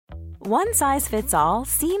One size fits all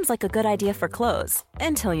seems like a good idea for clothes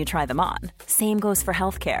until you try them on. Same goes for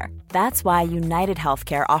healthcare. That's why United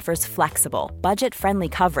Healthcare offers flexible, budget-friendly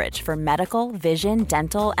coverage for medical, vision,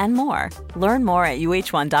 dental, and more. Learn more at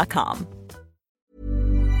uh1.com.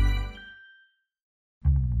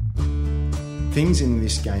 Things in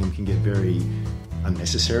this game can get very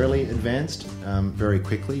unnecessarily advanced very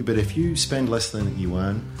quickly, but if you spend less than you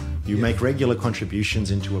earn, you make regular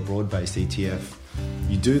contributions into a broad-based ETF.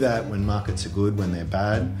 You do that when markets are good, when they're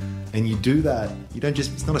bad, and you do that, you don't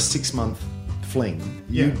just, it's not a 6-month fling.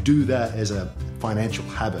 You do that as a financial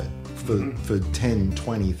habit for 10,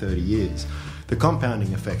 20, 30 years. The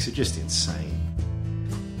compounding effects are just insane.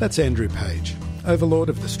 That's Andrew Page, overlord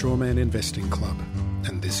of the Strawman Investing Club,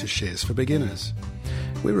 and this is Shares for Beginners.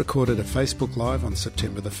 We recorded a Facebook Live on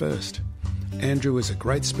September the 1st. Andrew is a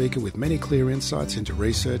great speaker with many clear insights into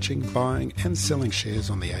researching, buying and selling shares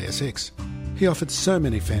on the ASX. He offered so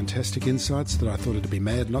many fantastic insights that I thought it'd be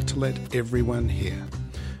mad not to let everyone hear.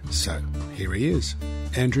 So, here he is,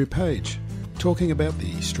 Andrew Page, talking about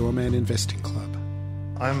the Strawman Investing Club.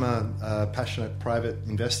 I'm a passionate private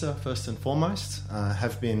investor, first and foremost.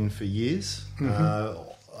 Have been for years.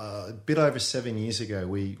 A bit over 7 years ago,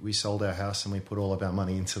 we sold our house and we put all of our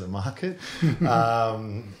money into the market.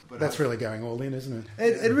 But that's really going all in, isn't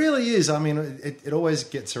it? It really is. I mean, it always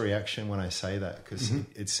gets a reaction when I say that because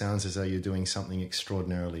it sounds as though you're doing something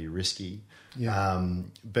extraordinarily risky. Yeah.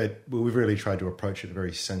 But we've really tried to approach it in a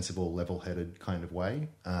very sensible, level-headed kind of way.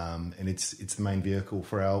 And it's the main vehicle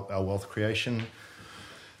for our wealth creation.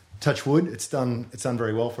 Touch wood, it's done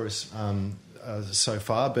very well for us so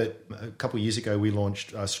far, but a couple of years ago we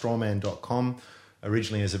launched strawman.com,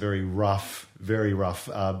 originally as a very rough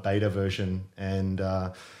beta version, and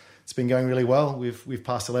it's been going really well. We've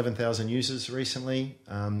passed 11,000 users recently,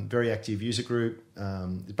 very active user group,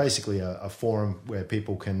 basically a forum where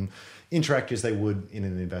people can interact as they would in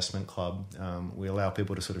an investment club. We allow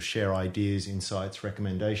people to sort of share ideas, insights,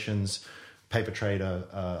 recommendations, paper trade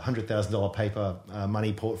a $100,000 paper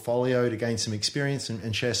money portfolio to gain some experience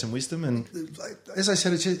and share some wisdom. And as I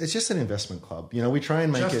said, it's just an investment club. You know, we try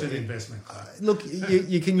and make just it an investment club. Look,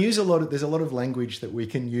 you can use there's a lot of language that we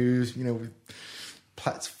can use, you know, with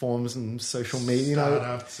platforms and social media, you know,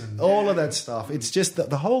 startups and all of that stuff. It's just that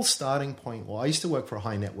the whole starting point. Well, I used to work for a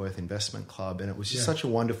high net worth investment club, and it was just such a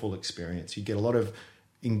wonderful experience. You get a lot of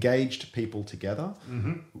engaged people together,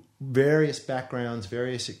 various backgrounds,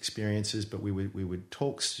 various experiences, but we would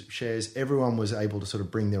talk shares. Everyone was able to sort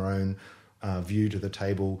of bring their own view to the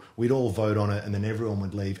table. We'd all vote on it, and then everyone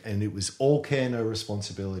would leave, and it was all care, no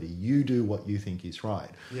responsibility. You do what you think is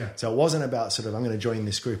right. Yeah. So it wasn't about sort of, I'm going to join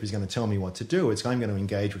this group who's going to tell me what to do. It's I'm going to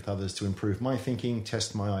engage with others to improve my thinking,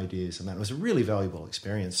 test my ideas, and that was a really valuable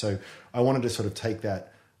experience. So I wanted to sort of take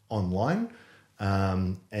that online,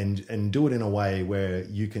 and do it in a way where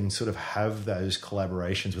you can sort of have those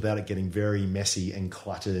collaborations without it getting very messy and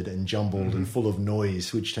cluttered and jumbled and full of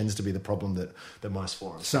noise, which tends to be the problem that most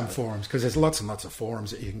forums Some have. forums, because there's lots and lots of forums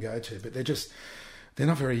that you can go to, but they're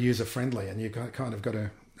not very user-friendly, and you've kind of got to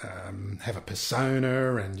have a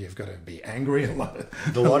persona, and you've got to be angry a lot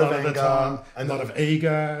of the time, a lot of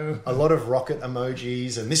ego, a lot of rocket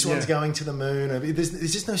emojis, and this one's going to the moon. There's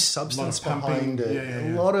just no substance behind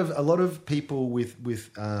it. A lot of people with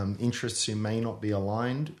interests who may not be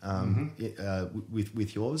aligned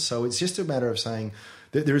with yours. So it's just a matter of saying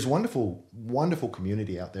that there is wonderful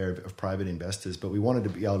community out there of private investors, but we wanted to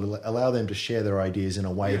be able to allow them to share their ideas in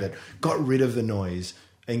a way that got rid of the noise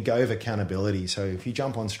and gave accountability. So if you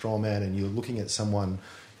jump on Strawman and you're looking at someone,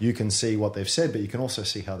 you can see what they've said, but you can also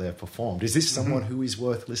see how they've performed. Is this someone who is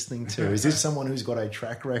worth listening to? Is this someone who's got a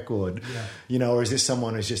track record? You know, or is this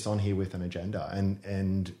someone who's just on here with an agenda?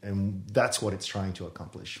 And that's what it's trying to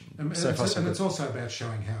accomplish. And it's also about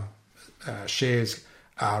showing how shares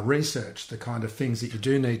are researched, the kind of things that you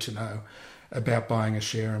do need to know about buying a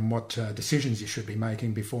share, and what decisions you should be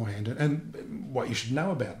making beforehand, and what you should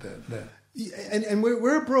know about that. And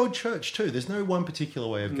we're a broad church too. There's no one particular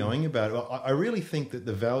way of going about it. I really think that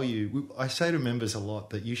the value, I say to members a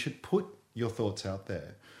lot that you should put your thoughts out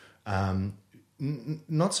there,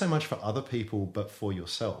 not so much for other people, but for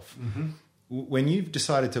yourself. When you've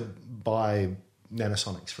decided to buy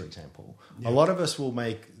Nanosonics, for example, a lot of us will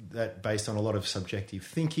make that based on a lot of subjective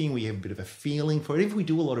thinking. We have a bit of a feeling for it. If we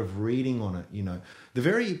do a lot of reading on it, you know, the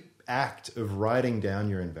very act of writing down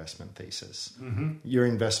your investment thesis, your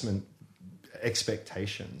investment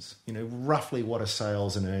expectations, you know, roughly what are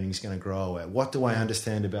sales and earnings going to grow at? What do I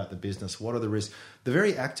understand about the business? What are the risks? The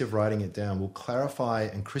very act of writing it down will clarify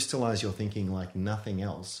and crystallize your thinking like nothing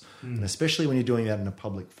else. And especially when you're doing that in a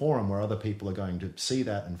public forum where other people are going to see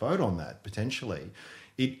that and vote on that potentially,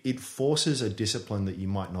 it forces a discipline that you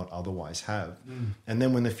might not otherwise have. And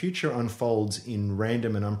then when the future unfolds in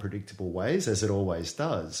random and unpredictable ways, as it always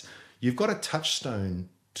does, you've got a touchstone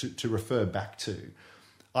to refer back to.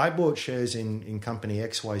 I bought shares in company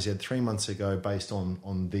XYZ 3 months ago based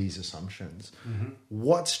on these assumptions.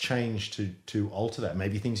 What's changed to alter that?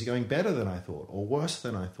 Maybe things are going better than I thought, or worse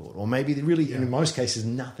than I thought, or maybe really, in most cases,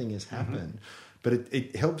 nothing has happened. But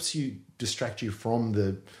it helps you distract you from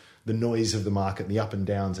the noise of the market, the up and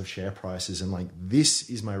downs of share prices, and like, this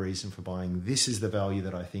is my reason for buying. This is the value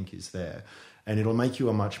that I think is there. And it'll make you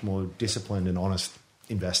a much more disciplined and honest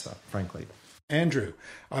investor, frankly. Andrew,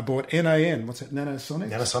 I bought NAN. What's it? Nanosonics?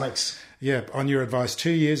 Nanosonics. Yeah, on your advice 2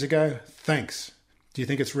 years ago. Thanks. Do you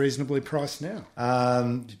think it's reasonably priced now?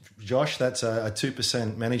 Josh, that's a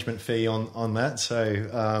 2% management fee on that.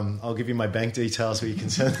 So I'll give you my bank details where you can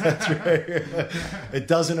send that through. It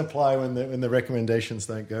doesn't apply when the recommendations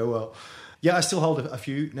don't go well. Yeah, I still hold a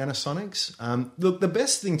few Nanosonics. Look, the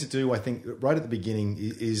best thing to do, I think, right at the beginning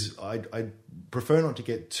is I prefer not to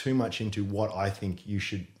get too much into what I think you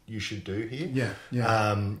should do here.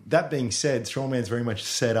 That being said, Strawman's very much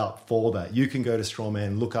set up for that. You can go to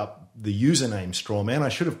Strawman, look up the username Strawman. I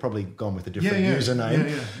should have probably gone with a different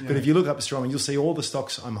username. But if you look up Strawman, you'll see all the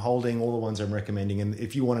stocks I'm holding, all the ones I'm recommending. And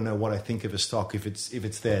if you want to know what I think of a stock, if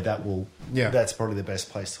it's there, that's probably the best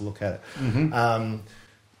place to look at it.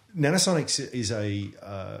 Nanosonics is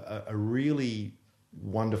a really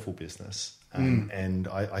wonderful business. And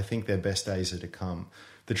I think their best days are to come.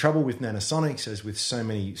 The trouble with Nanosonics, as with so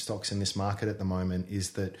many stocks in this market at the moment,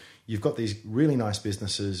 is that you've got these really nice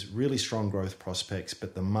businesses, really strong growth prospects,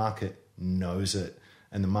 but the market knows it,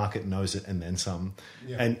 and the market knows it and then some.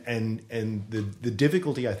 And the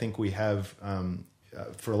difficulty I think we have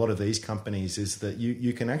for a lot of these companies is that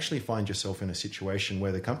you can actually find yourself in a situation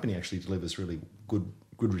where the company actually delivers really good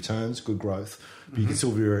returns, good growth, but you can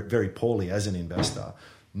still be very, very poorly as an investor.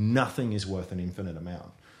 Nothing is worth an infinite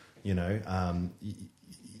amount.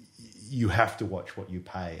 You have to watch what you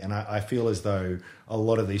pay. And I feel as though a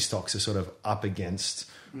lot of these stocks are sort of up against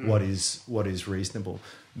what is reasonable.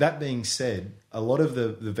 That being said, a lot of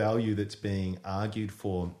the value that's being argued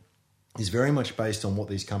for is very much based on what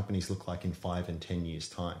these companies look like in 5 and 10 years'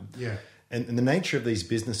 time. And the nature of these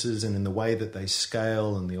businesses and in the way that they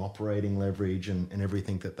scale and the operating leverage and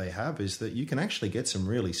everything that they have is that you can actually get some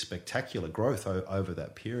really spectacular growth over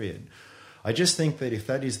that period. I just think that if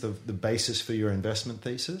that is the basis for your investment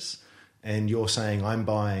thesis, and you're saying, I'm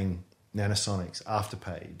buying Nanosonics,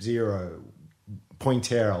 Afterpay, Xero,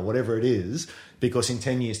 Pointera, whatever it is, because in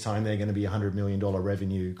 10 years' time, they're going to be a $100 million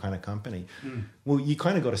revenue kind of company. Well, you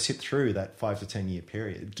kind of got to sit through that 5 to 10 year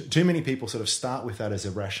period. Too many people sort of start with that as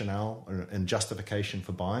a rationale and justification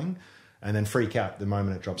for buying, and then freak out the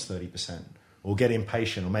moment it drops 30%. Or get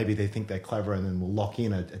impatient, or maybe they think they're clever and then will lock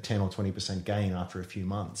in a 10 or 20% gain after a few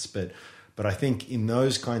months. But I think in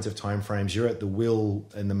those kinds of timeframes, you're at the will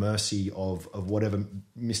and the mercy of whatever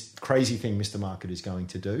crazy thing Mr. Market is going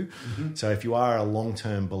to do. So if you are a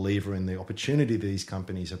long-term believer in the opportunity these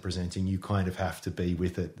companies are presenting, you kind of have to be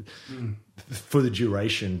with it for the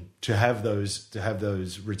duration to have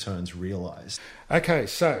those returns realized. Okay,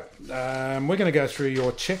 so we're going to go through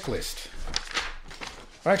your checklist.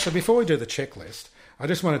 Actually, before we do the checklist, I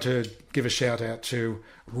just wanted to give a shout out to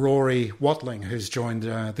Rory Watling, who's joined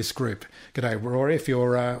this group. G'day, Rory, if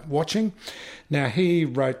you're watching. Now, he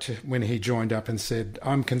wrote when he joined up and said,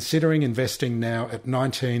 I'm considering investing now at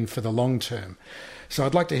 19 for the long term. So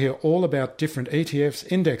I'd like to hear all about different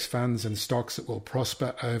ETFs, index funds and stocks that will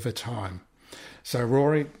prosper over time. So,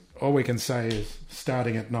 Rory, all we can say is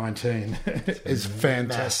starting at 19 is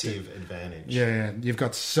fantastic. Massive advantage. Yeah, you've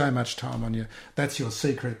got so much time on you. That's your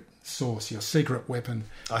secret sauce, your secret weapon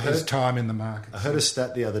is time in the market. I heard a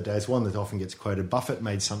stat the other day. It's one that often gets quoted. Buffett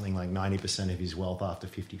made something like 90% of his wealth after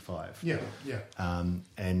 55.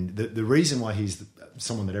 And the reason why he's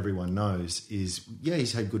someone that everyone knows is,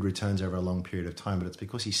 he's had good returns over a long period of time, but it's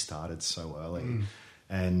because he started so early.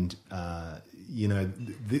 And,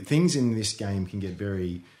 things in this game can get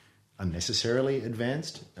very unnecessarily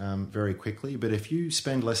advanced very quickly. But if you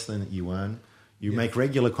spend less than you earn, you make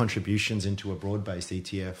regular contributions into a broad-based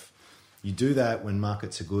ETF. You do that when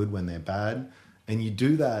markets are good, when they're bad. And you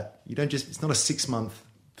do that, it's not a 6-month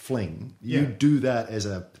fling. You do that as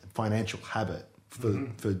a financial habit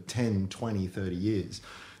for 10, 20, 30 years.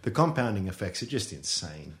 the compounding effects are just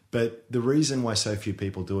insane. But the reason why so few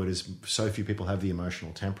people do it is so few people have the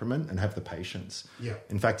emotional temperament and have the patience. Yeah.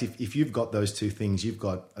 In fact, if you've got those two things, you've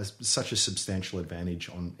got such a substantial advantage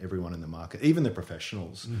on everyone in the market, even the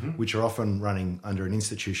professionals, which are often running under an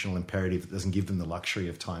institutional imperative that doesn't give them the luxury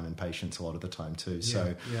of time and patience a lot of the time too.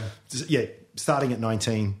 So, starting at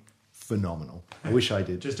 19, phenomenal. I wish I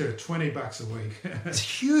did. Just do it $20 a week. It's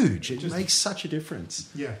huge. It makes such a difference.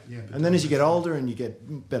 Yeah. And then as you get older and you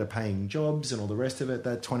get better paying jobs and all the rest of it,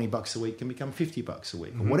 that $20 a week can become $50 a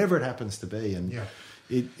week or whatever it happens to be. And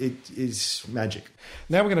it is magic.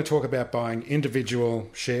 Now we're going to talk about buying individual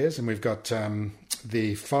shares, and we've got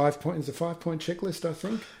the 5-point checklist, I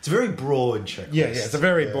think. It's a very broad checklist. Yeah, it's a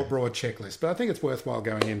very broad checklist, but I think it's worthwhile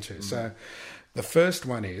going into. So the first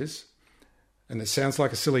one is, and it sounds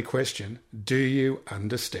like a silly question, do you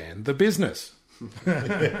understand the business?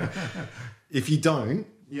 If you don't,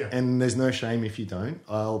 and there's no shame if you don't,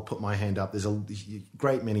 I'll put my hand up. There's a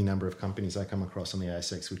great many number of companies I come across on the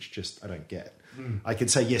ASX which just I don't get. I could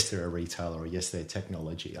say, yes, they're a retailer, or yes, they're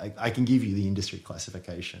technology. I can give you the industry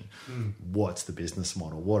classification. What's the business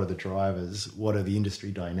model? What are the drivers? What are the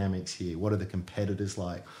industry dynamics here? What are the competitors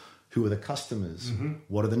like? Who are the customers?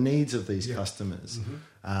 What are the needs of these customers?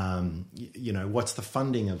 What's the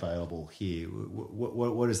funding available here?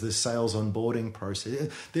 What is the sales onboarding process?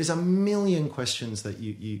 There's a million questions that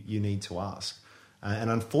you need to ask. And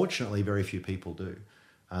unfortunately, very few people do.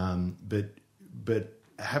 But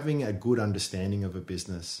having a good understanding of a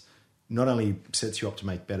business not only sets you up to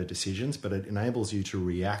make better decisions, but it enables you to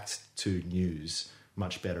react to news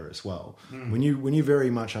much better as well. When you very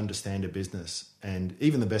much understand a business, and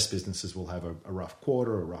even the best businesses will have a rough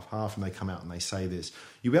quarter or a rough half, and they come out and they say this,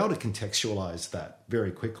 you'll be able to contextualize that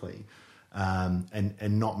very quickly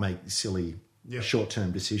and not make silly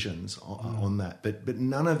short-term decisions on that. But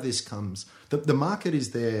none of this comes... The market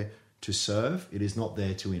is there to serve. It is not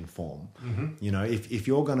there to inform. If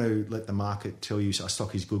you're going to let the market tell you a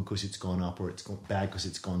stock is good because it's gone up or it's bad because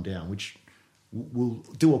it's gone down, which will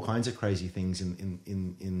do all kinds of crazy things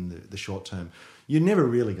in the short term, you're never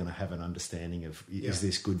really going to have an understanding of is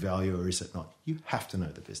this good value or is it not. You have to know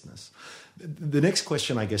the business. The next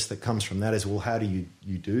question, I guess, that comes from that is, well, how do you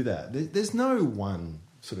do that? There's no one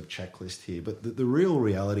sort of checklist here, but the real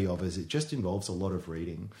reality of it is it just involves a lot of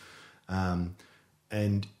reading. And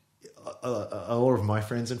a lot of my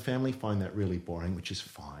friends and family find that really boring, which is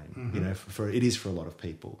fine. It is for a lot of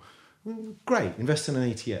people. Great, invest in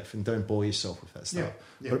an ETF and don't bore yourself with that stuff.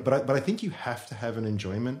 But I think you have to have an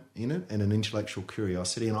enjoyment in it and an intellectual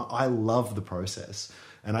curiosity. And I love the process.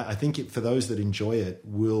 And I think for those that enjoy it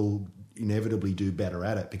will inevitably do better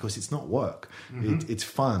at it because it's not work. It's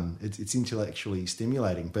fun. It's intellectually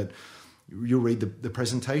stimulating. But you'll read the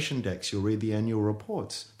presentation decks. You'll read the annual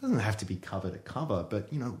reports. It doesn't have to be cover to cover. But,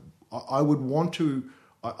 I would want to...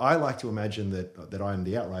 I like to imagine that I am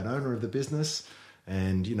the outright owner of the business.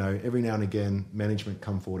 And, every now and again, management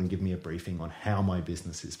come forward and give me a briefing on how my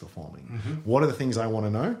business is performing. What are the things I want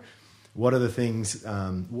to know? What are the things,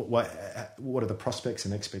 what are the prospects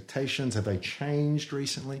and expectations? Have they changed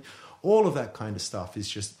recently? All of that kind of stuff is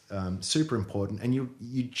just super important. And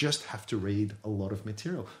you just have to read a lot of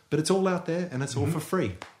material. But it's all out there and it's all for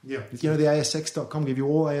free. The ASX.com give you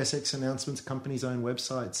all ASX announcements, companies' own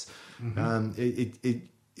websites. And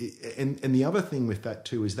the other thing with that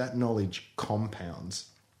too is that knowledge compounds.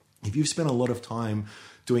 If you've spent a lot of time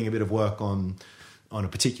doing a bit of work on a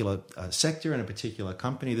particular sector and a particular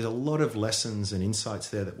company, there's a lot of lessons and insights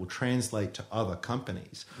there that will translate to other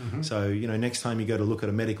companies. So, next time you go to look at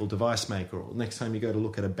a medical device maker, or next time you go to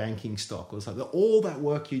look at a banking stock or something, all that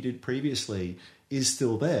work you did previously is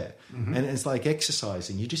still there. And it's like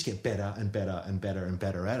exercising. You just get better and better and better and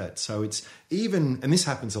better at it. So it's even, and this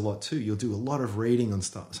happens a lot too, you'll do a lot of reading on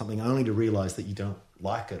something only to realize that you don't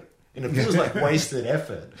like it. And it feels like wasted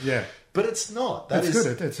effort. But it's not. That's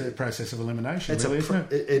good. It's a process of elimination,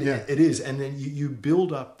 isn't it? It is. And then you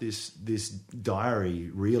build up this diary,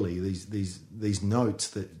 really, these notes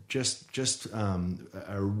that just are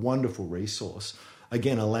a wonderful resource.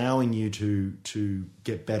 Again, allowing you to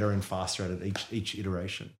get better and faster at it each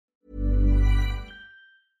iteration.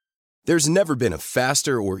 There's never been a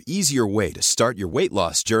faster or easier way to start your weight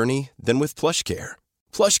loss journey than with PlushCare.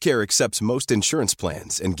 PlushCare accepts most insurance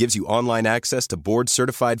plans and gives you online access to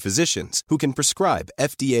board-certified physicians who can prescribe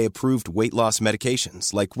FDA-approved weight loss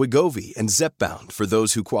medications like Wegovy and Zepbound for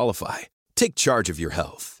those who qualify. Take charge of your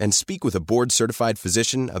health and speak with a board-certified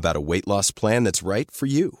physician about a weight loss plan that's right for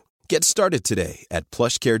you. Get started today at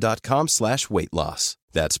plushcare.com/weight-loss.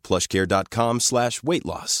 That's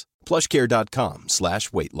plushcare.com/weight-loss.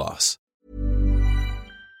 plushcare.com/weight-loss.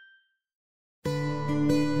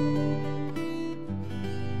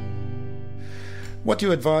 What do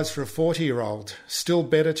you advise for a 40-year-old? Still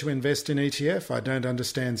better to invest in ETF? I don't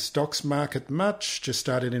understand stocks market much. Just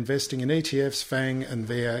started investing in ETFs, FANG and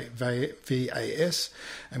VAS.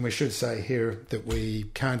 And we should say here that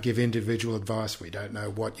we can't give individual advice. We don't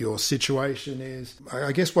know what your situation is.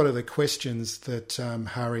 I guess what are the questions that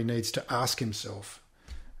Hari needs to ask himself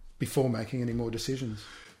before making any more decisions?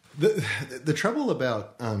 The trouble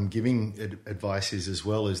about giving advice is as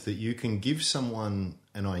well is that you can give someone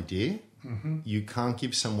an idea. Mm-hmm. You can't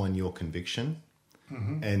give someone your conviction.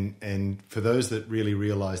 Mm-hmm. And for those that really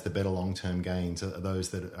realise the better long-term gains are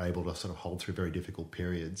those that are able to sort of hold through very difficult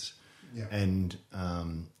periods. Yeah. And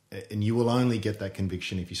you will only get that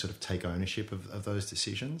conviction if you sort of take ownership of those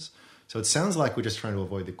decisions. So it sounds like we're just trying to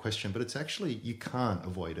avoid the question, but it's actually, you can't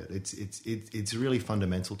avoid it. It's really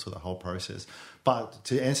fundamental to the whole process. But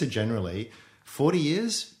to answer generally, 40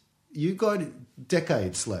 years, you've got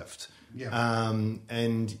decades left. Yeah.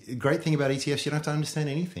 And the great thing about ETFs, you don't have to understand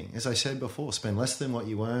anything. As I said before, spend less than what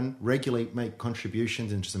you earn, regularly make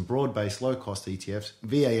contributions into some broad-based, low-cost ETFs,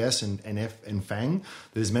 VAS and FANG.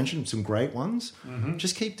 There's mentioned some great ones. Mm-hmm.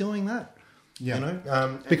 Just keep doing that. Yeah, you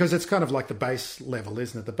know? Because it's kind of like the base level,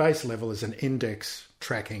 isn't it? The base level is an index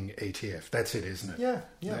tracking ETF. That's it, isn't it?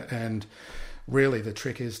 Yeah. And really the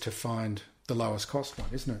trick is to find the lowest cost one,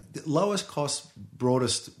 isn't it? The lowest cost,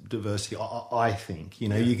 broadest diversity, I think. You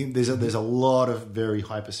know, there's a lot of very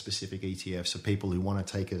hyper-specific ETFs for people who want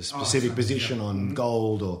to take a specific position on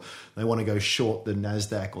gold, or they want to go short the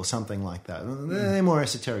NASDAQ or something like that. They're more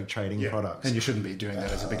esoteric trading products. And you shouldn't be doing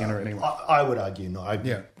that as a beginner anyway. I would argue not.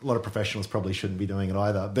 A lot of professionals probably shouldn't be doing it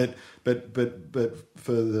either. But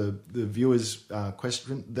for the viewers'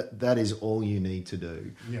 question, that is all you need to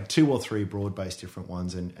do. Yeah. 2 or 3 broad-based different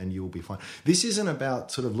ones and you'll be fine. This isn't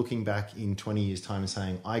about sort of looking back in 20 years' time and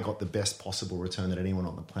saying, I got the best possible return that anyone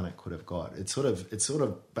on the planet could have got. It's sort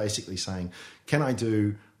of basically saying, can I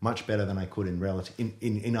do much better than I could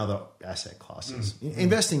in other asset classes?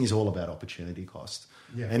 Investing is all about opportunity cost.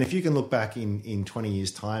 Yeah. And if you can look back in 20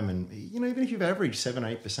 years' time and, you know, even if you've averaged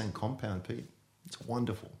 7-8% compound, Pete, it's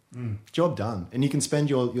wonderful. Job done. And you can spend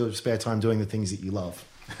your spare time doing the things that you love.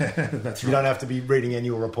 That's right. You don't have to be reading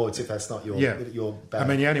annual reports if that's not your bag. I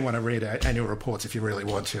mean, you only want to read annual reports if you really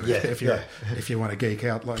want to. If you want to geek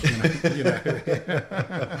out, like you know.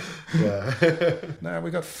 Now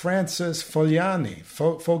we got Francis Fogliani.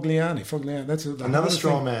 That's another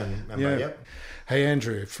Strawman member. Yeah. Yep. Hey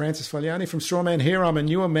Andrew, Francis Fogliani from Strawman here. I'm a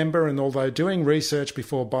newer member, and although doing research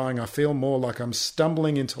before buying, I feel more like I'm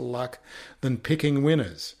stumbling into luck than picking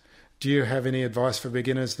winners. Do you have any advice for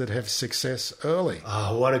beginners that have success early?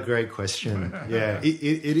 Oh, what a great question. Yeah,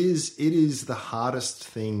 it is the hardest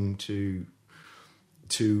thing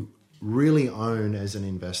to really own as an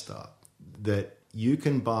investor, that you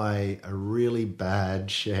can buy a really bad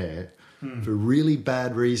share for really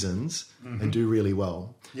bad reasons and do really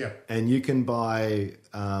well. Yeah. And you can buy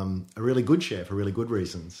a really good share for really good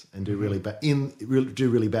reasons and do really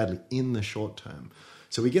badly in the short term.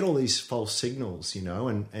 So we get all these false signals, you know,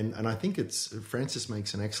 and I think Francis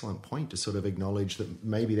makes an excellent point to sort of acknowledge that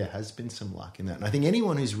maybe there has been some luck in that. And I think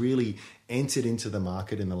anyone who's really entered into the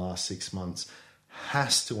market in the last 6 months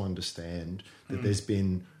has to understand that there's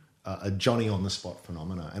been a Johnny on the spot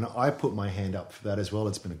phenomena. And I put my hand up for that as well.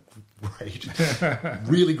 It's been a great,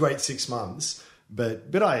 really great 6 months.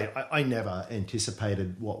 But I never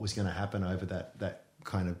anticipated what was going to happen over that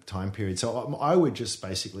kind of time period. So I would just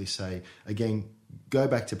basically say, again, go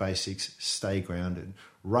back to basics, stay grounded,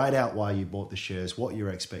 write out why you bought the shares, what your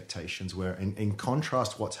expectations were, and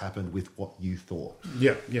contrast what's happened with what you thought.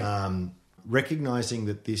 Recognizing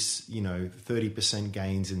that this, 30%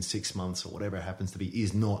 gains in 6 months or whatever it happens to be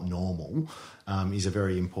is not normal is a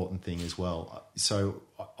very important thing as well. So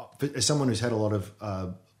as someone who's had a lot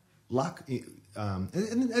of luck,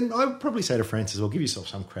 and I would probably say to Francis, well, give yourself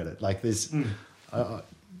some credit. Like there's...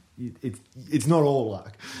 It's not all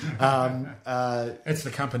luck. It's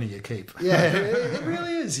the company you keep. Yeah, it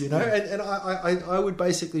really is, you know. And I would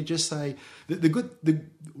basically just say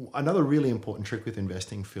another really important trick with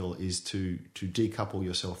investing, Phil, is to decouple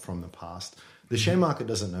yourself from the past. The share market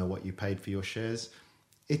doesn't know what you paid for your shares.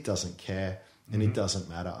 It doesn't care, and it doesn't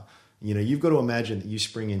matter. You know, you've got to imagine that you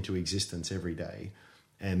spring into existence every day,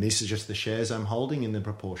 and this is just the shares I'm holding in the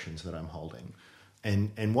proportions that I'm holding.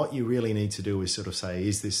 And what you really need to do is sort of say,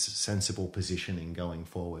 is this sensible positioning going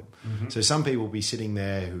forward? So some people will be sitting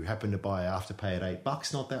there who happen to buy Afterpay at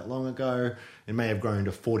 $8 not that long ago and may have grown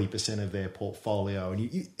to 40% of their portfolio.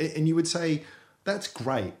 And you would say, that's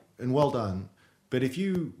great and well done. But if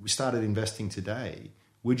you started investing today,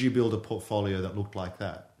 would you build a portfolio that looked like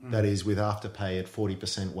that? That is with Afterpay at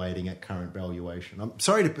 40% weighting at current valuation. I'm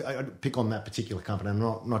sorry to pick on that particular company. I'm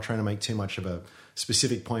not trying to make too much of a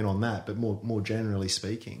specific point on that, but more generally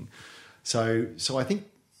speaking. So I think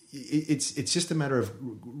it's just a matter of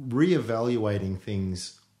reevaluating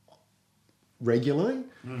things regularly,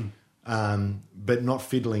 but not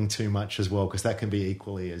fiddling too much as well, because that can be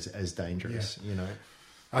equally as dangerous. Yeah. You know.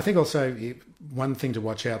 I think also one thing to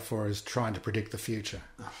watch out for is trying to predict the future,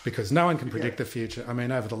 because no one can predict the future. I mean,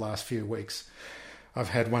 over the last few weeks, I've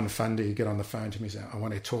had one fundy get on the phone to me and say, I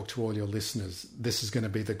want to talk to all your listeners. This is going to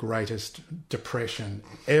be the greatest depression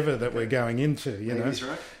ever that we're going into. Maybe he's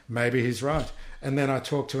right. Maybe he's right. And then I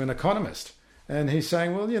talked to an economist, and he's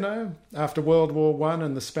saying, well, after World War I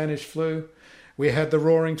and the Spanish flu, we had the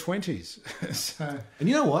Roaring 20s. And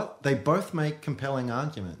you know what? They both make compelling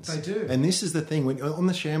arguments. They do. And this is the thing. On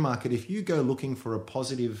the share market, if you go looking for a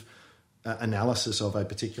positive analysis of a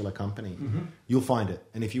particular company, you'll find it.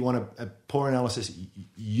 And if you want a poor analysis,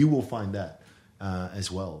 you will find that as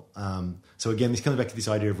well. So again, this comes back to this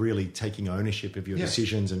idea of really taking ownership of your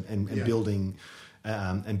decisions and building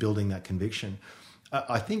that conviction.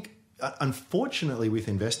 I think, unfortunately, with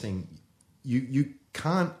investing, you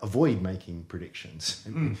can't avoid making predictions.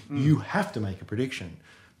 You have to make a prediction,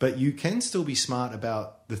 but you can still be smart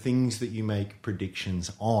about the things that you make predictions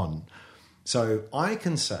on. So I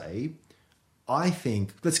can say, I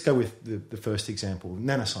think, let's go with the first example,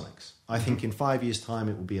 Nanosonics. I think in 5 years' time,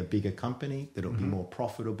 it will be a bigger company, that it will be more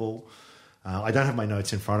profitable. I don't have my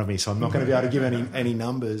notes in front of me, so I'm not going to be able to give any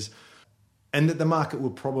numbers. And that the market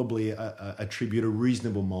will probably attribute a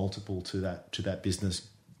reasonable multiple to that business,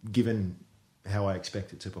 given how I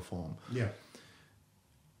expect it to perform. Yeah.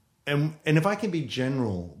 And if I can be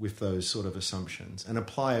general with those sort of assumptions and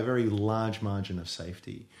apply a very large margin of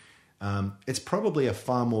safety, it's probably a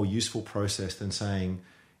far more useful process than saying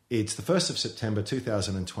it's the 1st of September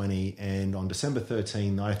 2020 and on December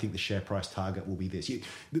 13, I think the share price target will be this.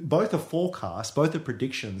 Both are forecasts, both are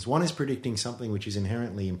predictions. One is predicting something which is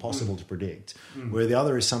inherently impossible to predict, where the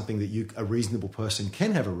other is something that a reasonable person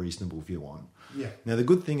can have a reasonable view on. Yeah. Now, the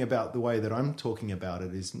good thing about the way that I'm talking about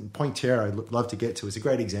it is Pointerra, I'd love to get to, is a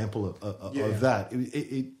great example of that.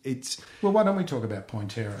 It's Well, why don't we talk about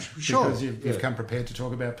Pointerra? Sure. Because you've come prepared to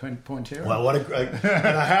talk about Pointerra. Well, and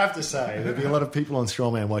I have to say, there'll be a lot of people on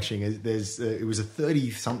Strawman watching. It was a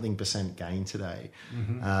 30-something% gain today.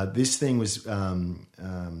 This thing was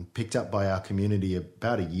picked up by our community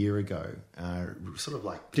about a year ago. Sort of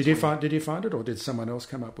like. Did you find it, or did someone else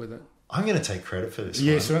come up with it? I'm going to take credit for this.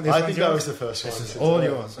 Yes, one. I think I was the first one. This is all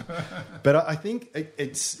yours. But I think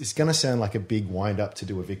it's going to sound like a big wind up to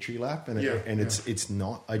do a victory lap, and it's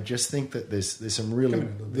not. I just think that there's some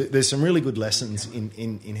really good lessons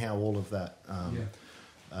in how all of that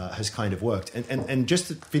has kind of worked. And just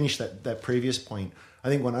to finish that previous point, I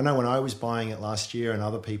think when I was buying it last year, and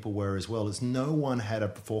other people were as well, is no one had a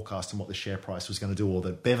forecast on what the share price was going to do, or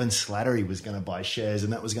that Bevan Slattery was going to buy shares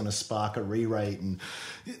and that was going to spark a re-rate, and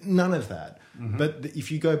none of that. But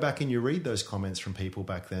if you go back and you read those comments from people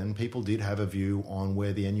back then, people did have a view on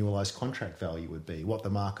where the annualized contract value would be, what the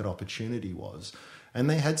market opportunity was, and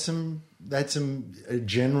they had some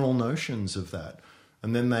general notions of that.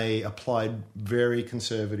 And then they applied very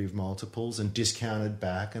conservative multiples and discounted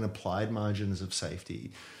back and applied margins of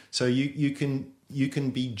safety. So you can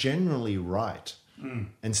be generally right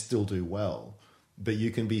and still do well, but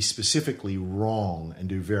you can be specifically wrong and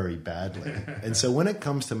do very badly. And so when it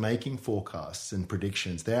comes to making forecasts and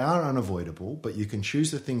predictions, they are unavoidable, but you can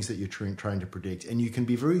choose the things that you're trying to predict, and you can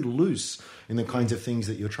be very loose in the kinds of things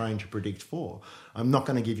that you're trying to predict for. I'm not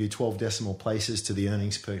going to give you 12 decimal places to the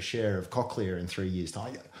earnings per share of Cochlear in 3 years'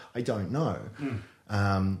 time. I don't know.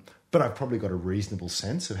 But I've probably got a reasonable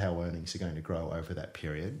sense of how earnings are going to grow over that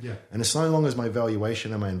period. Yeah. And as long as my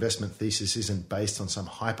valuation and my investment thesis isn't based on some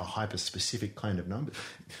hyper specific kind of number,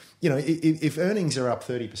 if earnings are up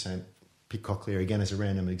 30%, pick Cochlear again as a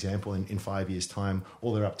random example, in 5 years' time,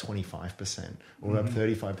 or they're up 25%, or up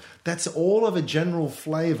 35%, that's all of a general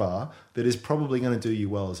flavour that is probably going to do you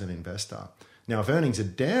well as an investor. Now, if earnings are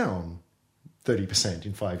down 30%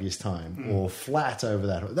 in 5 years' time, or flat over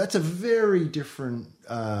that, that's a very different,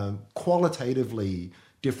 qualitatively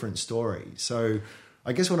different story. So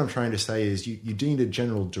I guess what I'm trying to say is you do need a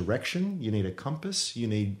general direction, you need a compass, you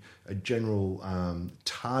need a general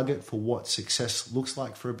target for what success looks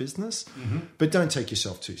like for a business, but don't take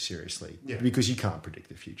yourself too seriously, because you can't predict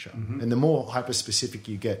the future. And the more hyper-specific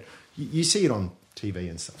you get, you see it on TV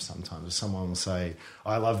and stuff sometimes, someone will say,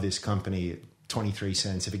 I love this company, 23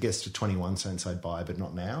 cents. If it gets to 21 cents, I'd buy, but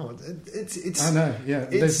not now. It's. I know. Yeah,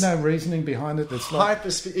 there's no reasoning behind it. That's like,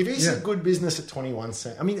 if it's a good business at 21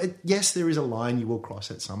 cents, I mean, yes, there is a line you will cross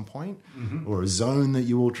at some point, or a zone that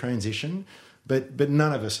you will transition, but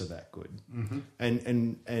none of us are that good.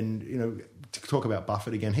 And you know, to talk about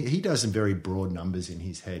Buffett again, he does some very broad numbers in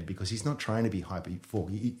his head because he's not trying to be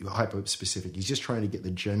hyper specific. He's just trying to get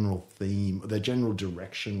the general theme, the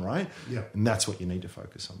direction right. Yeah, and that's what you need to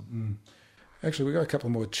focus on. Actually, we've got a couple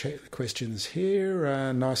more questions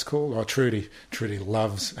here. Nice call. Oh, Trudy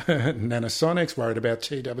loves Nanosonics, worried about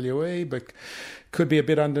TWE, but could be a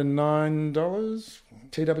bit under $9.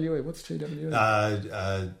 TWE, what's TWE?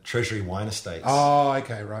 Treasury Wine Estates. Oh,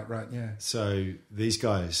 okay, right, yeah. So these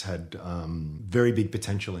guys had very big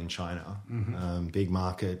potential in China, big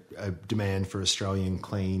market, demand for Australian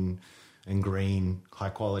clean and green, high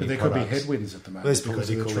quality products. But there could be headwinds at the moment. There's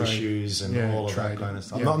political issues and all of that kind of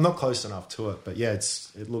stuff. Yeah. I'm not close enough to it, but yeah,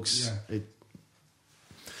 it's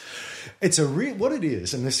a real what it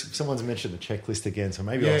is. And someone's mentioned the checklist again, so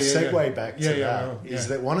maybe I'll segue back to that. Is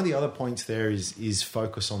that one of the other points there is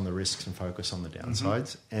focus on the risks and focus on the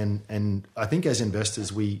downsides. And I think as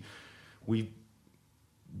investors we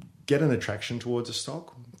get an attraction towards a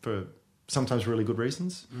stock for sometimes really good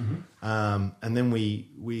reasons. And then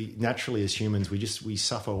we naturally as humans, we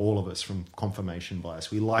suffer, all of us, from confirmation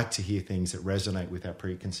bias. We like to hear things that resonate with our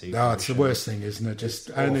preconceived notion. It's the worst thing, isn't it?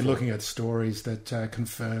 Just only looking at stories that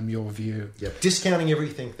confirm your view. Yep. Discounting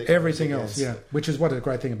everything. Everything else, yeah. Which is what a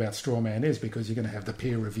great thing about Strawman is, because you're going to have the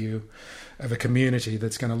peer review of a community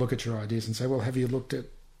that's going to look at your ideas and say, well, have you looked at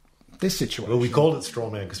this situation? Well, we called it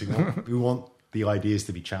Strawman because we want the ideas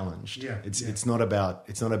to be challenged. It's not about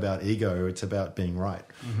ego. It's about being right.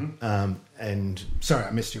 And sorry,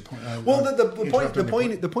 I missed your point.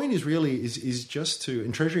 The point is really just to,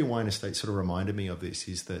 and Treasury Wine Estate sort of reminded me of this,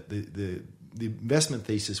 is that the investment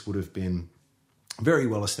thesis would have been very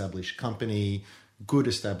well established company, good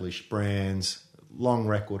established brands, long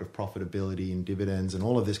record of profitability and dividends and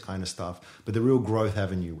all of this kind of stuff. But the real growth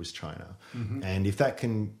avenue was China, and if that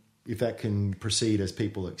can proceed as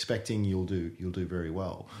people are expecting, you'll do very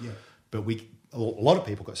well. Yeah. But a lot of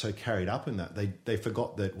people got so carried up in that they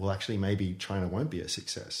forgot that, well, actually maybe China won't be a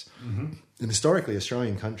success. And historically,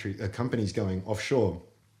 Australian companies going offshore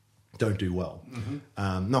don't do well.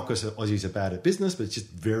 Not because Aussies are bad at business, but it's just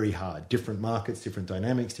very hard. Different markets, different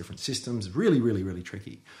dynamics, different systems. Really, really, really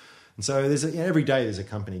tricky. And so every day there's a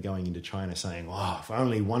company going into China saying, "Oh, if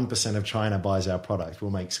only 1% of China buys our product,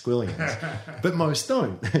 we'll make squillions." But most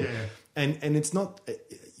don't. And it's not.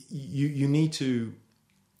 You need to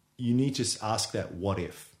ask that what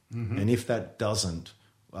if, and if that doesn't,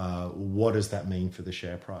 what does that mean for the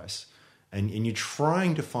share price? And you're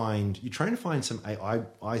trying to find some.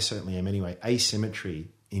 I certainly am anyway. Asymmetry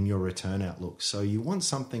in your return outlook. So you want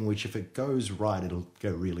something which, if it goes right, it'll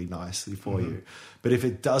go really nicely for you. But if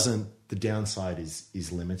it doesn't, the downside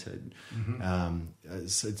is limited. Monash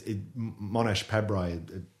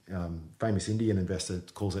Pabrai, famous Indian investor,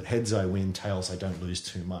 calls it heads I win, tails I don't lose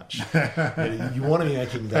too much. You want to be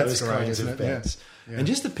making those kinds of bets. Yeah. And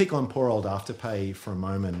just to pick on poor old Afterpay for a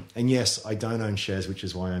moment, and yes, I don't own shares, which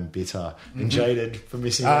is why I'm bitter and jaded for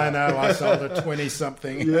missing out. I know, I sold at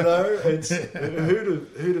 20-something. It's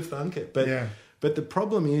who'd have thunk it? But the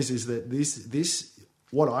problem is that this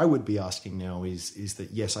what I would be asking now is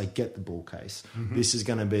that, yes, I get the bull case. This is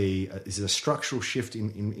going to be is a structural shift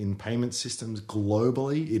in payment systems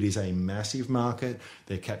globally. It is a massive market.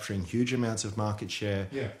 They're capturing huge amounts of market share,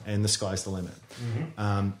 and the sky's the limit.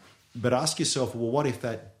 But ask yourself, well, what if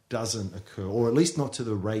that doesn't occur, or at least not to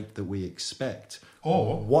the rate that we expect?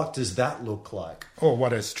 Or what does that look like? Or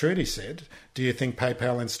what, as Trudy said, do you think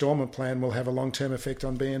PayPal installment plan will have a long-term effect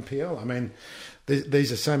on BNPL? I mean,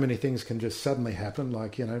 these are so many things can just suddenly happen,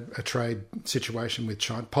 like, a trade situation with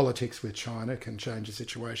China, politics with China can change the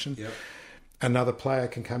situation. Yep. Another player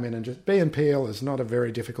can come in and just... BNPL is not a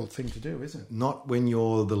very difficult thing to do, is it? Not when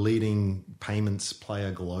you're the leading payments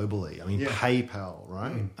player globally. I mean, PayPal,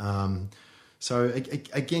 right? So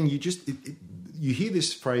again, you hear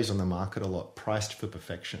this phrase on the market a lot, priced for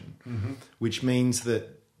perfection, which means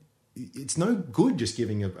that it's no good just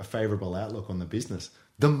giving a favourable outlook on the business.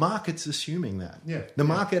 The market's assuming that. The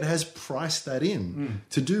market has priced that in.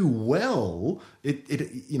 To do well,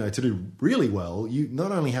 to do really well, you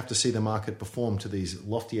not only have to see the market perform to these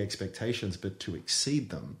lofty expectations, but to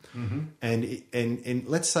exceed them. And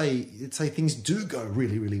let's say things do go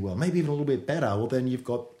really, really well, maybe even a little bit better. Well, then you've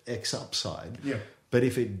got X upside. But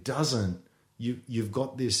if it doesn't, you've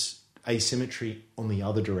got this asymmetry on the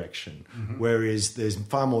other direction, whereas there's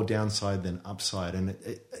far more downside than upside. And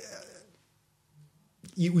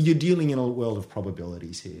you're dealing in a world of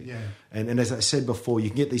probabilities here. Yeah. And as I said before, you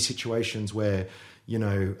can get these situations where,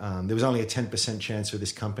 there was only a 10% chance for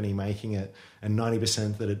this company making it and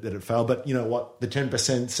 90% that it failed. But you know what? The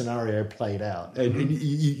 10% scenario played out. And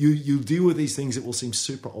you deal with these things that will seem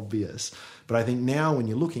super obvious. But I think now when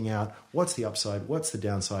you're looking out, what's the upside? What's the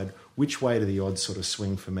downside? Which way do the odds sort of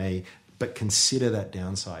swing for me? But consider that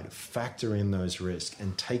downside, factor in those risks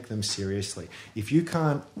and take them seriously. If you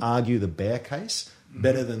can't argue the bear case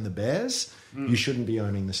better than the bears, you shouldn't be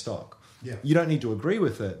owning the stock. Yeah. You don't need to agree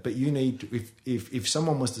with it, but you need to, if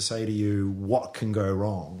someone was to say to you, what can go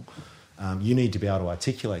wrong, you need to be able to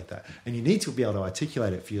articulate that. And you need to be able to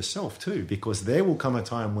articulate it for yourself too, because there will come a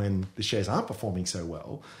time when the shares aren't performing so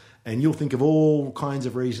well, and you'll think of all kinds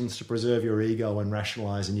of reasons to preserve your ego and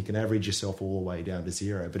rationalize, and you can average yourself all the way down to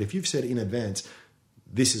zero. But if you've said in advance,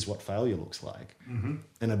 this is what failure looks like,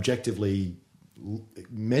 and objectively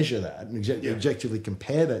measure that and objectively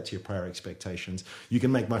compare that to your prior expectations, you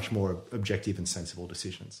can make much more objective and sensible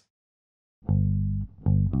decisions.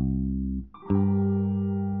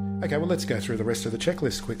 Okay, well, let's go through the rest of the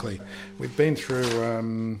checklist quickly. We've been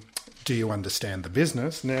through, do you understand the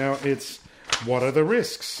business? Now it's, what are the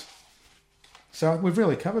risks? So we've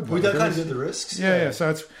really covered We got kind of the risks. Yeah. So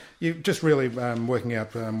it's you just really working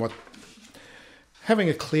out what, having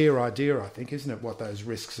a clear idea, I think, isn't it, what those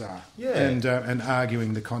risks are? Yeah. And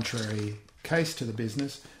arguing the contrary case to the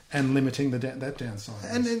business and limiting that downside.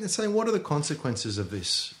 And saying, what are the consequences of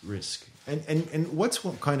this risk? And what's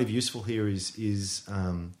kind of useful here is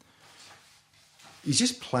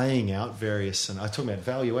just playing out various, and I was talking about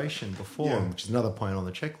valuation before, which is another point on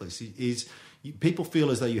the checklist, is people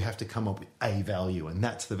feel as though you have to come up with a value and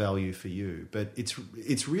that's the value for you. But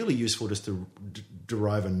it's really useful just to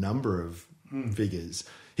derive a number of figures.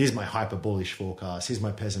 Here's my hyper bullish forecast. Here's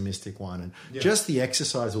my pessimistic one. And just the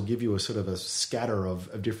exercise will give you a sort of a scatter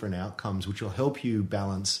of different outcomes, which will help you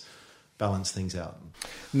balance things out.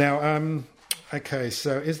 Now, okay,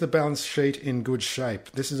 so is the balance sheet in good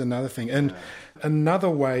shape? This is another thing. And another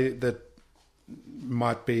way that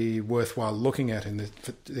might be worthwhile looking at in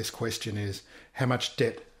this question is, how much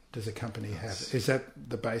debt does a company have? Is that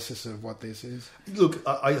the basis of what this is? Look,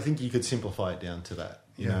 I think you could simplify it down to that.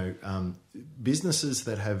 You know, businesses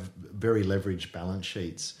that have very leveraged balance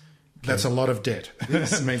sheets. That's a lot of debt.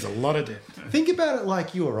 That means a lot of debt. Think about it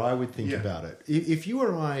like you or I would think about it. If you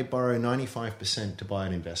or I borrow 95% to buy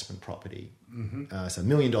an investment property, so $1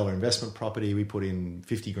 million investment property, we put in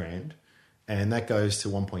 50 grand, and that goes to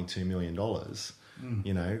 $1.2 million.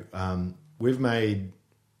 You know, we've made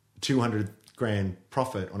 200 grand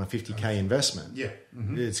profit on a 50K investment.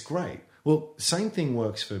 It's great. Well, same thing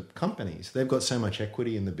works for companies. They've got so much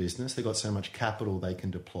equity in the business. They've got so much capital they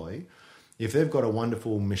can deploy. If they've got a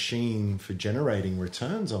wonderful machine for generating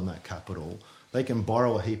returns on that capital, they can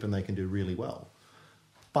borrow a heap and they can do really well.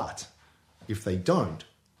 But if they don't,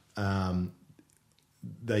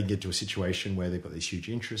 they get to a situation where they've got this huge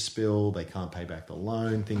interest bill, they can't pay back the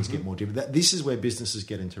loan, things get more difficult. This is where businesses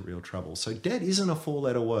get into real trouble. So debt isn't a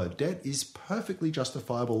four-letter word. Debt is perfectly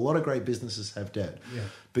justifiable. A lot of great businesses have debt.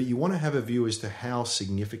 But you want to have a view as to how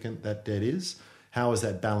significant that debt is. How is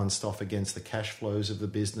that balanced off against the cash flows of the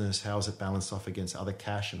business? How is it balanced off against other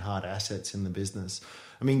cash and hard assets in the business?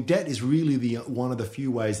 I mean, debt is really one of the few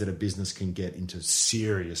ways that a business can get into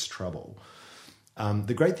serious trouble.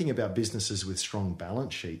 The great thing about businesses with strong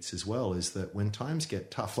balance sheets as well is that when times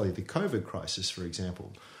get tough, like the COVID crisis, for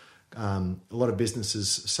example, a lot of businesses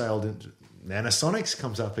sailed into Nanosonics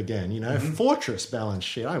comes up again, you know, fortress balance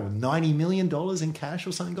sheet, with $90 million in cash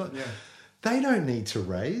or something. They don't need to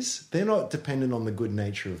raise. They're not dependent on the good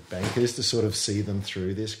nature of bankers to sort of see them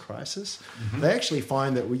through this crisis. They actually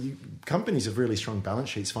find that companies with really strong balance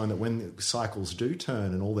sheets find that when cycles do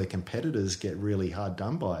turn and all their competitors get really hard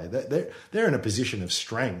done by, they're in a position of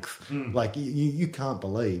strength like you can't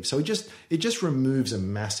believe. So it just removes a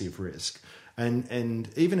massive risk. And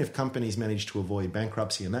even if companies manage to avoid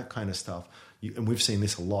bankruptcy and that kind of stuff, and we've seen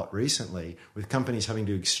this a lot recently with companies having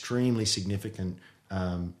to do extremely significant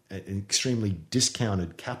extremely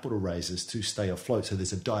discounted capital raises to stay afloat. So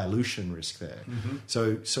there's a dilution risk there.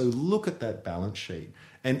 So look at that balance sheet.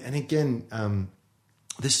 And again,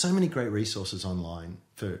 there's so many great resources online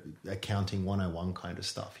for accounting 101 kind of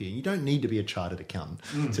stuff here. You don't need to be a chartered accountant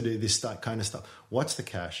to do this kind of stuff. What's the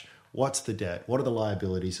cash? What's the debt? What are the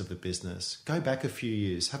liabilities of the business? Go back a few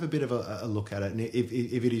years, have a bit of a look at it. And if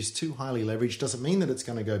it is too highly leveraged, doesn't mean that it's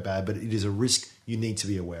going to go bad, but it is a risk you need to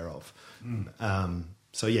be aware of.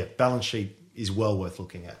 Balance sheet is well worth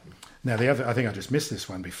looking at. Now, the other, I think I just missed this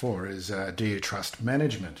one before, is do you trust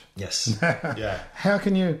management? Yes. How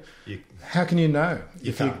can you know?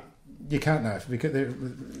 You can't. You can't know because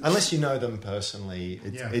unless you know them personally.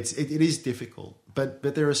 It is difficult, but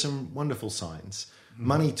there are some wonderful signs.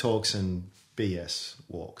 Money talks and BS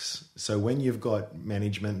walks. So when you've got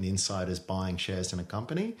management and insiders buying shares in a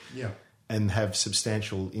company, and have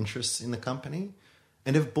substantial interests in the company,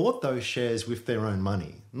 and have bought those shares with their own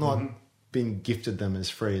money, not been gifted them as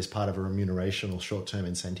free as part of a remuneration or short-term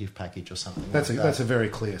incentive package or something that's a very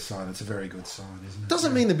clear sign. It's a very good sign, isn't it?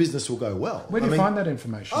 Doesn't mean the business will go well. Where do you find that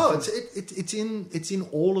information? It's in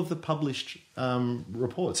all of the published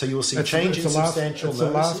reports. So you'll see change in substantial notices. It's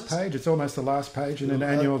the last page. It's almost the last page in an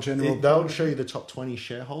annual general. They'll show you the top 20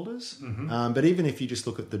 shareholders. But even if you just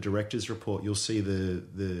look at the directors' report, you'll see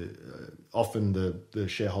often the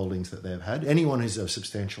shareholdings that they've had. Anyone who's a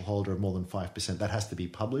substantial holder of more than 5%, that has to be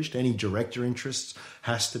published. Any director interests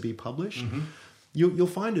has to be published. You'll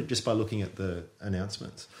find it just by looking at the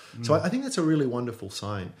announcements. So I think that's a really wonderful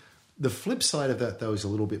sign. The flip side of that, though, is a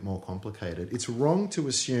little bit more complicated. It's wrong to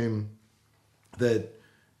assume that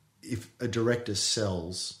if a director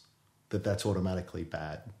sells, that's automatically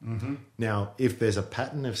bad. Now, if there's a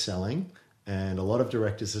pattern of selling and a lot of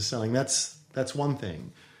directors are selling, that's one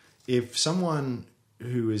thing. If someone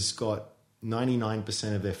who has got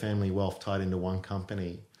 99% of their family wealth tied into one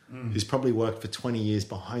company, who's probably worked for 20 years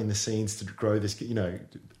behind the scenes to grow this,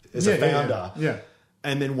 as a founder,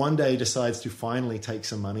 and then one day decides to finally take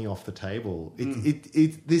some money off the table,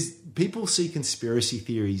 there's people see conspiracy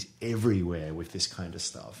theories everywhere with this kind of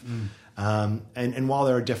stuff. And while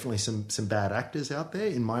there are definitely some bad actors out there,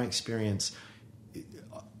 in my experience,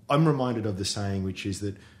 I'm reminded of the saying, which is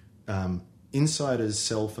that insiders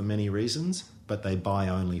sell for many reasons, but they buy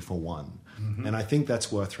only for one. And I think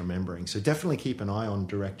that's worth remembering. So definitely keep an eye on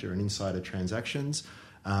director and insider transactions.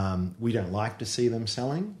 We don't like to see them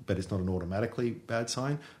selling, but it's not an automatically bad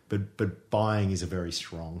sign. But buying is a very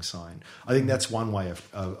strong sign. I think that's one way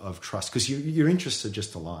of trust, because your interests are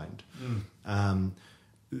just aligned.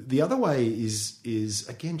 The other way is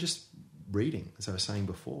again, just reading, as I was saying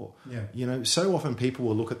before. So often people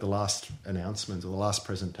will look at the last announcement or the last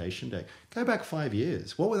presentation deck. Go back 5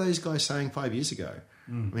 years. What were those guys saying 5 years ago?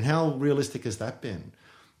 I mean, how realistic has that been?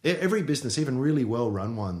 Every business, even really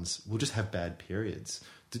well-run ones, will just have bad periods.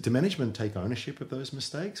 Do management take ownership of those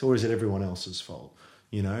mistakes, or is it everyone else's fault?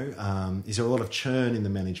 Is there a lot of churn in the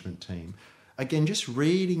management team? Again, just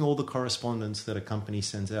reading all the correspondence that a company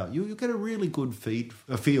sends out, you get a really good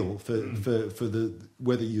feel for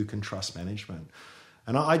whether you can trust management.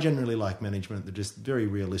 And I generally like management that are just very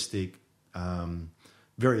realistic,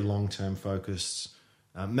 very long-term focused,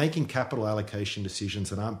 making capital allocation decisions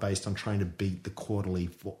that aren't based on trying to beat the quarterly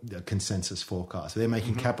consensus forecast. They're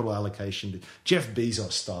making capital allocation Jeff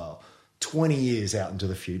Bezos style, 20 years out into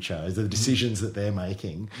the future, the decisions that they're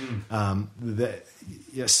making.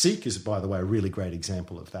 Seek is, by the way, a really great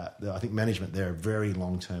example of that. I think management, they're very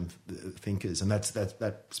long-term thinkers, and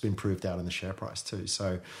that's been proved out in the share price too.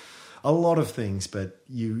 So a lot of things, but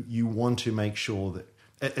you want to make sure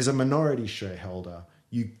that as a minority shareholder,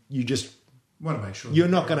 you just want to make sure you're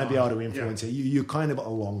not going to be able to influence it. You're kind of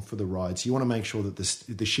along for the ride. So you want to make sure that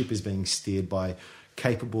the ship is being steered by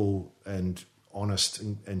capable and honest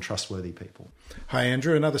and trustworthy people. Hi,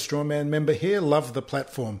 Andrew. Another Strawman member here. Love the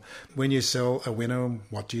platform. When you sell a winner,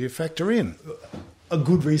 what do you factor in? A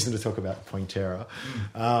good reason to talk about Pointerra.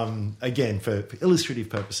 Again, for illustrative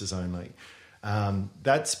purposes only.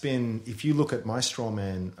 That's been, if you look at my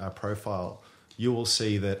Strawman profile, you will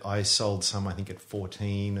see that I sold some, I think, at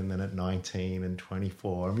 14 and then at 19 and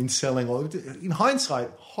 24. I mean, selling, in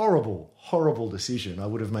hindsight, horrible decision. I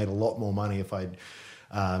would have made a lot more money if I'd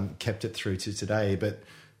kept it through to today.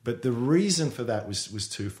 But the reason for that was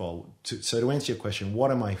twofold. So to answer your question, what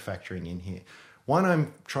am I factoring in here? One,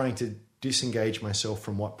 I'm trying to disengage myself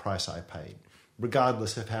from what price I paid,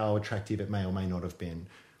 regardless of how attractive it may or may not have been.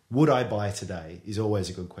 Would I buy today is always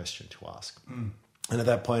a good question to ask. And at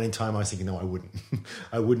that point in time, I was thinking, no, I wouldn't.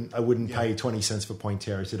 I wouldn't pay 20 cents for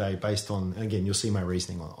Pointerra today based on, and again, you'll see my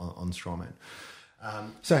reasoning on Strawman.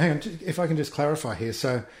 So hang on, if I can just clarify here.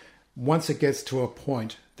 So once it gets to a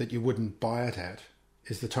point that you wouldn't buy it at,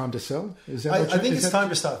 is the time to sell? Is that I think it's time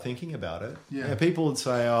to start thinking about it. Yeah. People would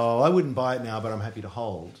say, oh, I wouldn't buy it now, but I'm happy to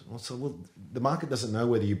hold. Well, the market doesn't know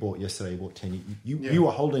whether you bought yesterday, you bought 10. You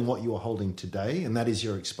are holding what you are holding today, and that is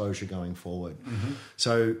your exposure going forward.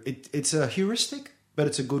 So it's a heuristic, but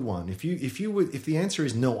it's a good one. If the answer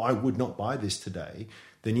is no, I would not buy this today,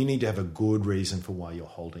 then you need to have a good reason for why you're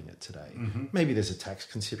holding it today. Maybe there's a tax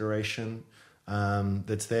consideration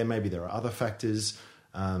that's there. Maybe there are other factors.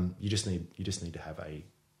 You just need to have a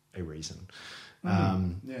reason.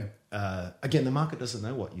 Again, the market doesn't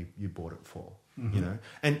know what you bought it for.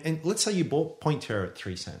 And let's say you bought Pointerra at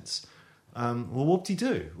 3 cents. well,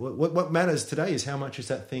 whoop-de-doo. What matters today is how much is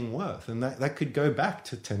that thing worth, and that could go back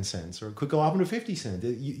to 10 cents, or it could go up into 50 cents.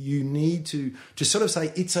 You need to sort of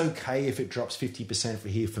say it's okay if it drops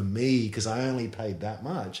 50% for me because I only paid that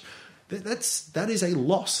much. That is a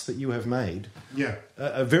loss that you have made. Yeah,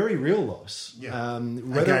 a very real loss. Yeah, a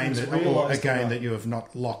gain that you have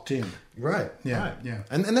not locked in. Right. Yeah. Right. Yeah.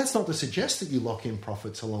 And that's not to suggest that you lock in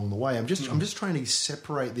profits along the way. I'm just trying to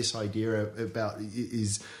separate this idea about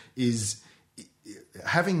is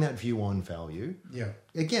having that view on value. Yeah.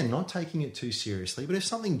 Again, not taking it too seriously, but if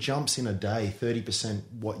something jumps in a day 30%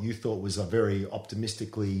 what you thought was a very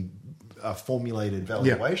optimistically formulated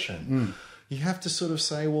valuation. You have to sort of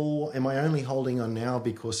say, well, am I only holding on now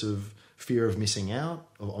because of fear of missing out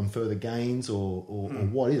on further gains or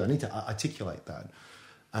what is? I need to articulate that.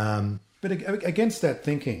 But against that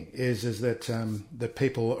thinking is that that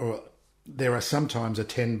people there are sometimes a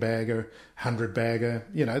 10-bagger, 100-bagger,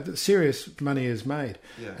 the serious money is made.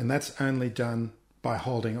 Yeah. And that's only done by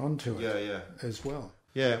holding on to it as well.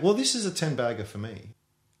 Yeah, well, this is a 10-bagger for me.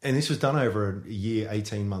 And this was done over a year,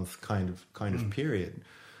 18-month kind of period.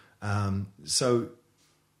 So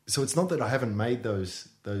it's not that I haven't made those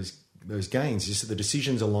gains. Just that the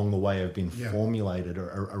decisions along the way have been formulated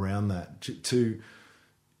around that.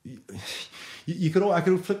 I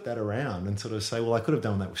could have flipped that around and sort of say, well, I could have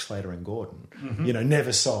done that with Slater and Gordon.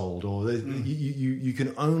 Never sold, or you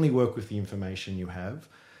can only work with the information you have.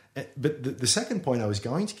 But the second point I was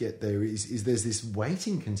going to get there is there's this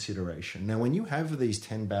weighting consideration. Now, when you have these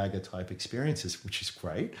 10-bagger type experiences, which is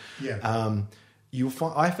great. Yeah.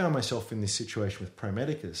 I found myself in this situation with Pro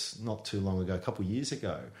Medicus not too long ago, a couple of years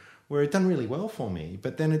ago, where it done really well for me,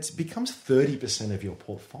 but then it becomes 30% of your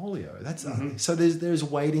portfolio. That's so there's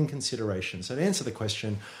weighting consideration. So to answer the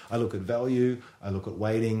question, I look at value, I look at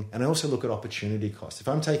weighting, and I also look at opportunity cost. If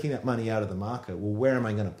I'm taking that money out of the market, well, where am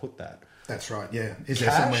I going to put that? That's right. Yeah. Is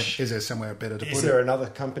there somewhere better to put it? Is there another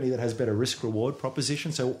company that has better risk reward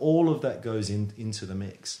proposition? So all of that goes into the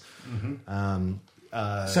mix.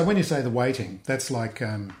 So when you say the weighting, that's like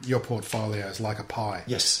your portfolio is like a pie.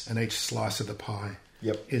 Yes. And each slice of the pie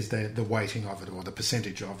is the weighting of it, or the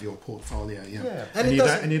percentage of your portfolio. Yeah. And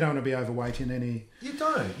you don't want to be overweight in any... You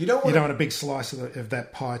don't want a big slice of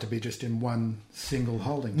that pie to be just in one single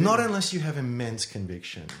holding. Not unless you have immense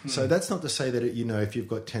conviction. So that's not to say that, if you've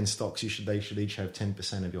got 10 stocks, they should each have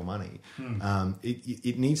 10% of your money.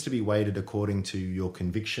 It needs to be weighted according to your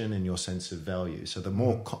conviction and your sense of value. So the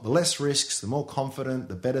less risks, the more confident,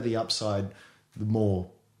 the better the upside, the more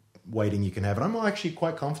weighting you can have. And I'm actually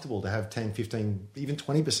quite comfortable to have 10, 15, even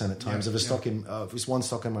 20% at times of a stock just one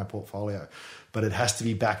stock in my portfolio. But it has to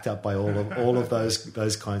be backed up by all of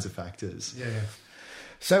those kinds of factors. Yeah.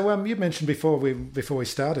 So you mentioned before we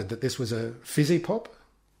started that this was a fizzy pop?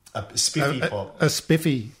 A spiffy pop. A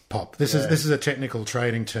spiffy pop. This is a technical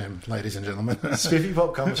trading term, ladies and gentlemen. Spiffy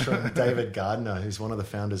pop comes from David Gardner, who's one of the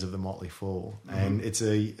founders of the Motley Fool. And it's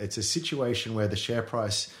a situation where the share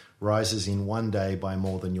price rises in one day by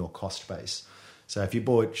more than your cost base. So if you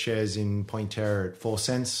bought shares in Pointerra at 4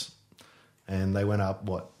 cents and they went up,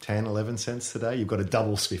 10, 11 cents today, you've got a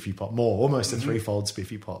double spiffy pop, almost a threefold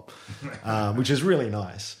spiffy pop, which is really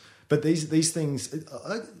nice. But these things,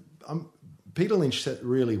 Peter Lynch said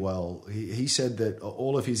really well. He said that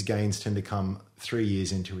all of his gains tend to come 3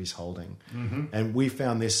 years into his holding. And we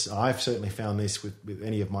found this, I've certainly found this with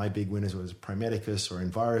any of my big winners, whether it was Pro Medicus or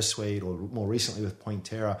EnviroSuite or more recently with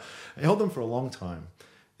Pointerra. I held them for a long time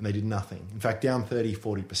and they did nothing. In fact, down 30,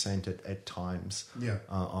 40% at times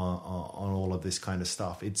on all of this kind of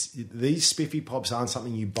stuff. These spiffy pops aren't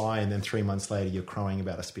something you buy and then 3 months later you're crowing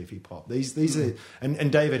about a spiffy pop. These are,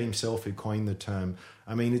 and David himself who coined the term,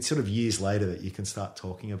 I mean, it's sort of years later that you can start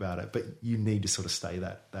talking about it, but you need to sort of stay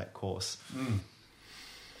that course.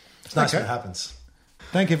 It's nice when it happens.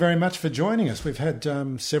 Thank you very much for joining us. We've had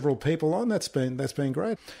several people on. That's been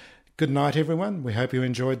great. Good night, everyone. We hope you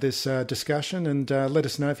enjoyed this discussion, and let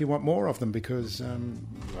us know if you want more of them, because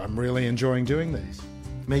I'm really enjoying doing these.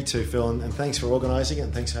 Me too, Phil, and thanks for organising it,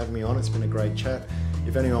 and thanks for having me on. It's been a great chat.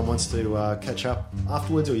 If anyone wants to catch up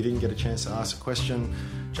afterwards, or you didn't get a chance to ask a question,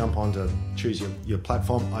 jump on to choose your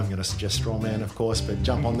platform. I'm going to suggest Strawman, of course, but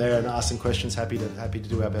jump on there and ask some questions. Happy to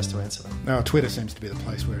do our best to answer them. No, Twitter seems to be the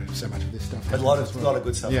place where so much of this stuff happens. A lot of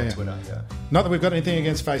good stuff on Twitter, yeah. Not that we've got anything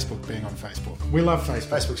against Facebook being on Facebook. We love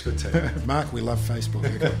Facebook. Facebook's good too. Mark, we love Facebook.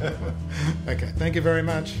 Okay, thank you very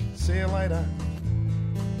much. See you later.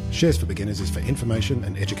 Shares for Beginners is for information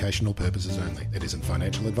and educational purposes only. It isn't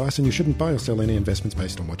financial advice, and you shouldn't buy or sell any investments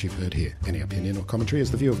based on what you've heard here. Any opinion or commentary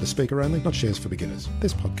is the view of the speaker only, not Shares for Beginners.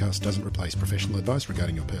 This podcast doesn't replace professional advice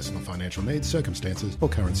regarding your personal financial needs, circumstances, or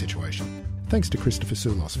current situation. Thanks to Christopher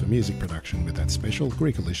Soulos for music production with that special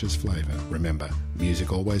Greekalicious flavour. Remember,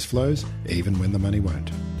 music always flows, even when the money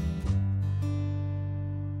won't.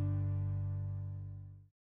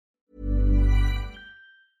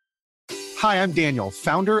 Hi, I'm Daniel,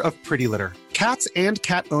 founder of Pretty Litter. Cats and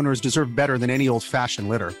cat owners deserve better than any old-fashioned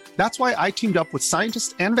litter. That's why I teamed up with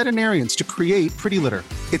scientists and veterinarians to create Pretty Litter.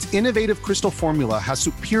 Its innovative crystal formula has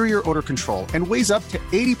superior odor control and weighs up to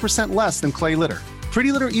 80% less than clay litter.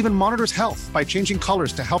 Pretty Litter even monitors health by changing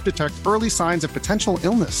colors to help detect early signs of potential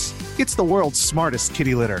illness. It's the world's smartest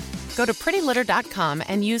kitty litter. Go to prettylitter.com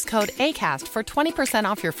and use code ACAST for 20%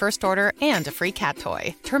 off your first order and a free cat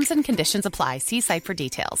toy. Terms and conditions apply. See site for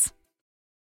details.